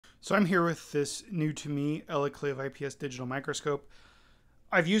So I'm here with this new to me Elikliv IPS digital microscope.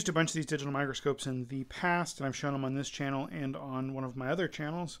 I've used a bunch of these digital microscopes in the past, and I've shown them on this channel and on one of my other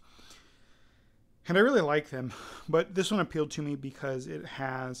channels. And I really like them, but this one appealed to me because it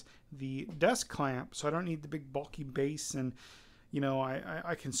has the desk clamp, so I don't need the big bulky base, and you know,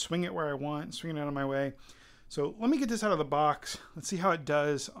 I can swing it where I want, swing it out of my way. So let me get this out of the box. Let's see how it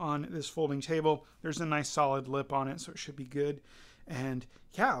does on this folding table. There's a nice solid lip on it, so it should be good. And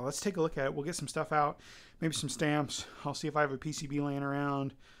yeah, let's take a look at it. We'll get some stuff out, maybe some stamps. I'll see if I have a PCB laying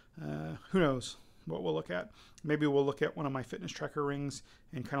around. Who knows what we'll look at. Maybe we'll look at one of my fitness tracker rings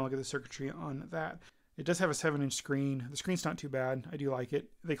and kind of look at the circuitry on that. It does have a 7-inch screen. The screen's not too bad. I do like it.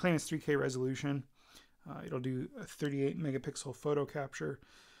 They claim it's 3K resolution. It'll do a 38 megapixel photo capture.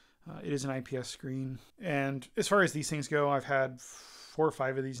 It is an IPS screen. And as far as these things go, I've had 4 or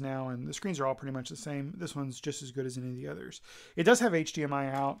 5 of these now, and the screens are all pretty much the same. This one's just as good as any of the others. It does have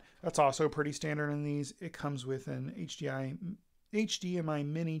HDMI out. That's also pretty standard in these. It comes with an HDMI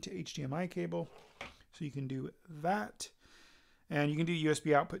mini to HDMI cable, so you can do that. And you can do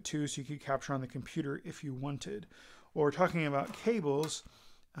USB output too, so you could capture on the computer if you wanted. Or talking about cables,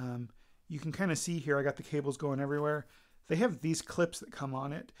 you can kind of see here, I got the cables going everywhere. They have these clips that come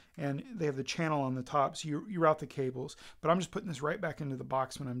on it, and they have the channel on the top, so you route the cables. But I'm just putting this right back into the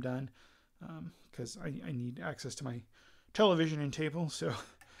box when I'm done, because I need access to my television and table. So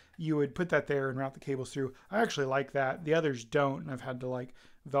you would put that there and route the cables through. I actually like that. The others don't, and I've had to like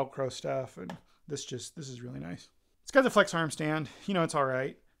Velcro stuff, and this is really nice. It's got the flex arm stand. You know, it's all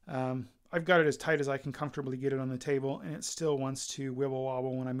right. I've got it as tight as I can comfortably get it on the table, and it still wants to wibble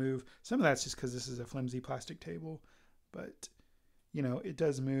wobble when I move. Some of that's just because this is a flimsy plastic table. But, you know, it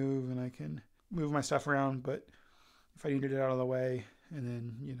does move, and I can move my stuff around. But if I needed it out of the way, and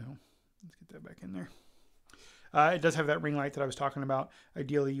then, you know, let's get that back in there. It does have that ring light that I was talking about.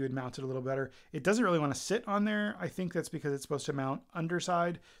 Ideally, you would mount it a little better. It doesn't really want to sit on there. I think that's because it's supposed to mount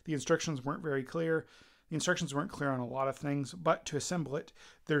underside. The instructions weren't very clear. The instructions weren't clear on a lot of things. But to assemble it,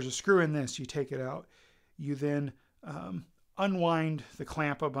 there's a screw in this. You take it out. You then unwind the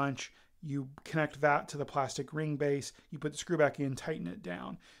clamp a bunch. You connect that to the plastic ring base. You put the screw back in, tighten it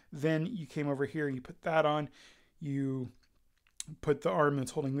down. Then you came over here, you put that on. You put the arm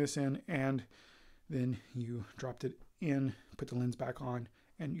that's holding this in, and then you dropped it in, put the lens back on,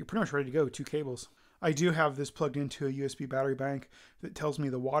 and you're pretty much ready to go. 2 cables. I do have this plugged into a USB battery bank that tells me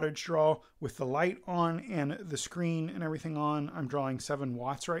the wattage draw with the light on and the screen and everything on. I'm drawing 7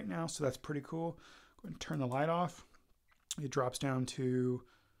 watts right now, so that's pretty cool. Go ahead and turn the light off. It drops down to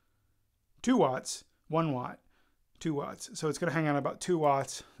 2 watts, 1 watt, 2 watts. So it's going to hang on about 2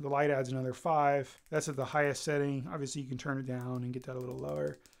 watts. The light adds another 5. That's at the highest setting. Obviously, you can turn it down and get that a little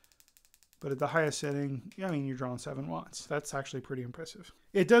lower. But at the highest setting, I mean, you're drawing 7 watts. That's actually pretty impressive.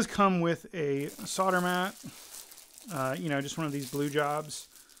 It does come with a solder mat. You know, just one of these blue jobs.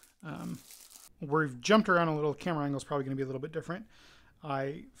 We've jumped around a little. Camera angle is probably going to be a little bit different.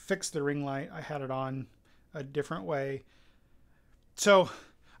 I fixed the ring light. I had it on a different way. So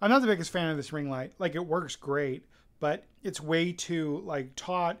I'm not the biggest fan of this ring light. Like, it works great, but it's way too like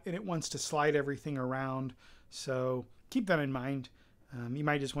taut, and it wants to slide everything around. So keep that in mind. You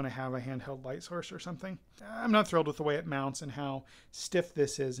might just want to have a handheld light source or something. I'm not thrilled with the way it mounts and how stiff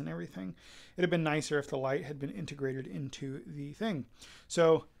this is and everything. It'd have been nicer if the light had been integrated into the thing.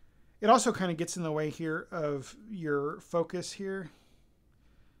 So it also kind of gets in the way here of your focus here,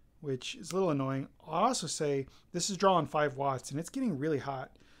 which is a little annoying. I'll also say this is drawing 5 watts, and it's getting really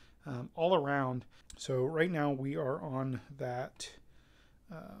hot all around. So right now we are on that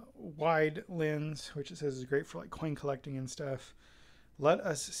wide lens, which it says is great for like coin collecting and stuff. Let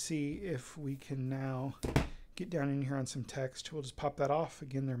us see if we can now get down in here on some text. We'll just pop that off.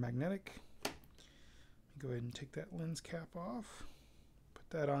 Again, they're magnetic. Go ahead and take that lens cap off. Put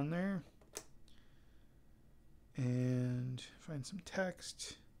that on there. And find some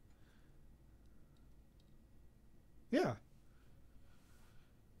text. Yeah.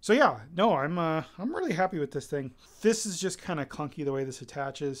 So yeah, no, I'm really happy with this thing. This is just kind of clunky the way this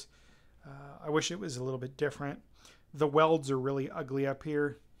attaches. I wish it was a little bit different. The welds are really ugly up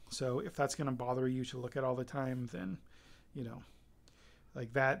here, so if that's going to bother you to look at all the time, then, you know,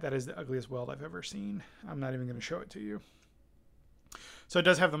 like that is the ugliest weld I've ever seen. I'm not even going to show it to you. So it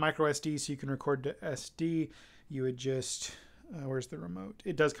does have the micro SD, so you can record to SD. You would just, where's the remote?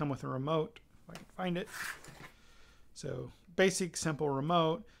 It does come with a remote, if I can find it. So basic, simple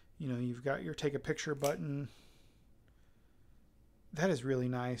remote. You know, you've got your take a picture button. That is really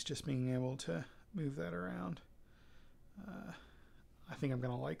nice, just being able to move that around. I think I'm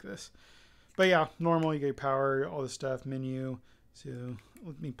going to like this. But yeah, normal, you get power, all this stuff, menu, So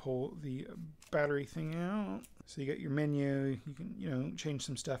let me pull the battery thing out. So you got your menu, you can, you know, change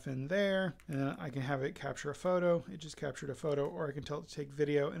some stuff in there, and then I can have it capture a photo. It just captured a photo, or I can tell it to take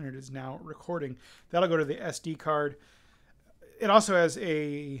video, and it is now recording. That'll go to the SD card. It also has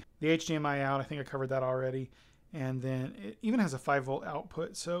the HDMI out. I think I covered that already. And then it even has a 5-volt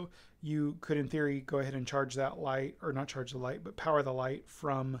output. So you could, in theory, go ahead and charge that light, or not charge the light, but power the light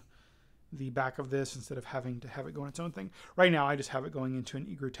from the back of this instead of having to have it go on its own thing. Right now, I just have it going into an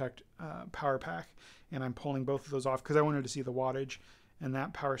Egrotech power pack, and I'm pulling both of those off because I wanted to see the wattage, and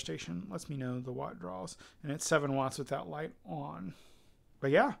that power station lets me know the watt draws, and it's 7 watts with that light on.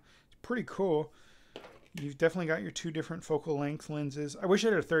 But yeah, it's pretty cool. You've definitely got your 2 different focal length lenses. I wish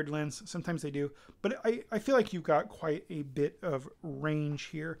I had a 3rd lens. Sometimes they do, but I feel like you've got quite a bit of range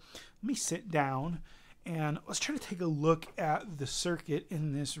here. Let me sit down and let's try to take a look at the circuit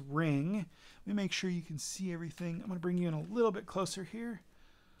in this ring. Let me make sure you can see everything. I'm going to bring you in a little bit closer here.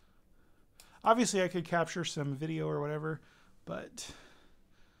 Obviously, I could capture some video or whatever, but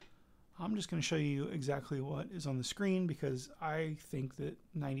I'm just going to show you exactly what is on the screen because I think that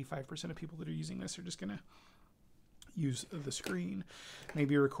 95% of people that are using this are just going to use the screen.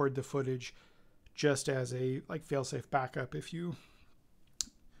 Maybe record the footage just as a fail-safe backup if you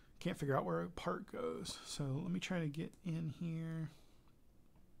can't figure out where a part goes. So let me try to get in here.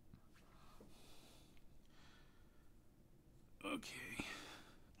 Okay.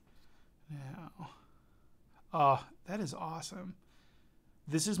 Now, that is awesome.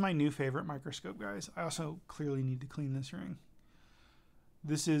 This is my new favorite microscope, guys. I also clearly need to clean this ring.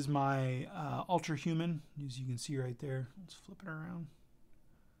 This is my Ultra Human, as you can see right there. Let's flip it around.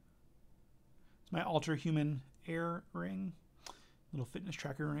 It's my Ultra Human Air ring. Little fitness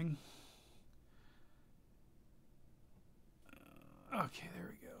tracker ring. Okay, there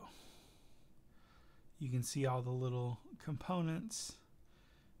we go. You can see all the little components.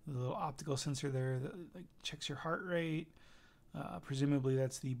 The little optical sensor there that checks your heart rate. Presumably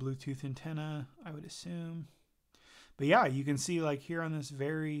that's the Bluetooth antenna, I would assume. But yeah, you can see here on this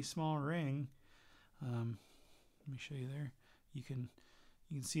very small ring. Let me show you there. You can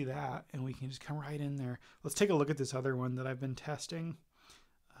see that, and we can just come right in there. Let's take a look at this other one that I've been testing.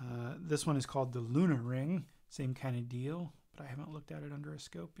 This one is called the Luna ring. Same kind of deal, but I haven't looked at it under a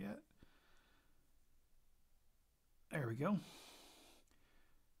scope yet. There we go.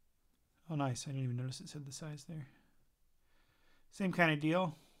 Oh, nice. I didn't even notice it said the size there. Same kind of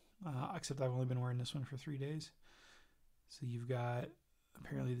deal, except I've only been wearing this one for 3 days. So you've got,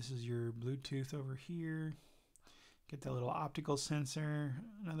 apparently this is your Bluetooth over here. Get that little optical sensor,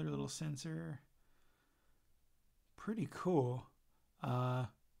 another little sensor. Pretty cool.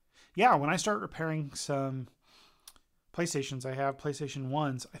 Yeah, when I start repairing some PlayStations, I have PlayStation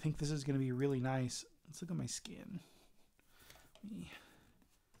 1s, I think this is going to be really nice. Let's look at my skin. Let me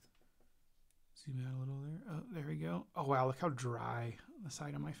zoom out a little there. Oh, there we go. Oh, wow, look how dry the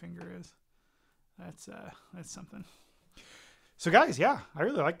side of my finger is. That's something. So, guys, yeah, I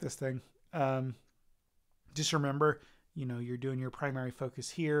really like this thing. Just remember, you're doing your primary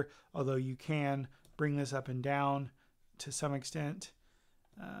focus here, although you can bring this up and down to some extent.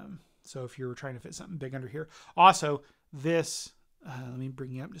 So if you're trying to fit something big under here. Also, this, let me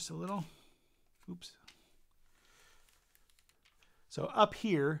bring you up just a little. Oops. So up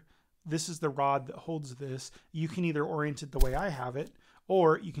here, this is the rod that holds this. You can either orient it the way I have it,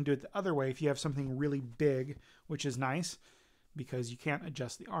 or you can do it the other way if you have something really big, which is nice because you can't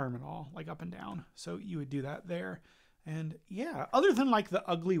adjust the arm at all, like up and down. So you would do that there. And yeah, other than the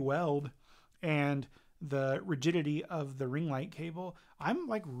ugly weld and the rigidity of the ring light cable, I'm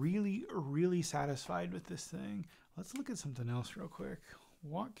really, really satisfied with this thing. Let's look at something else real quick.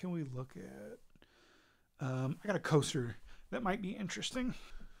 What can we look at? I got a coaster that might be interesting.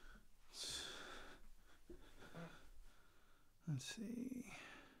 Let's see.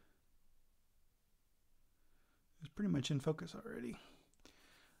 It's pretty much in focus already.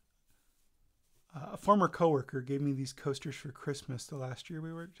 A former coworker gave me these coasters for Christmas the last year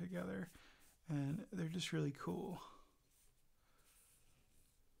we worked together, and they're just really cool.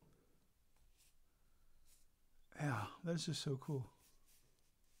 Yeah, that's just so cool.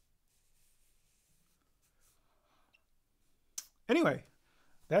 Anyway,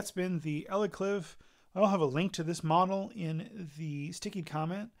 that's been the Elikliv. I'll have a link to this model in the sticky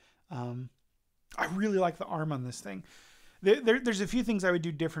comment. I really like the arm on this thing. There's a few things I would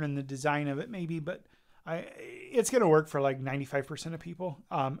do different in the design of it maybe, but it's going to work for 95% of people.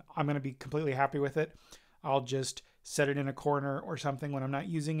 I'm going to be completely happy with it. I'll just set it in a corner or something when I'm not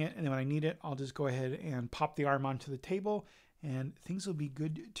using it, and then when I need it, I'll just go ahead and pop the arm onto the table, and things will be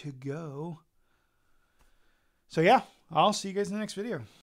good to go. So yeah, I'll see you guys in the next video.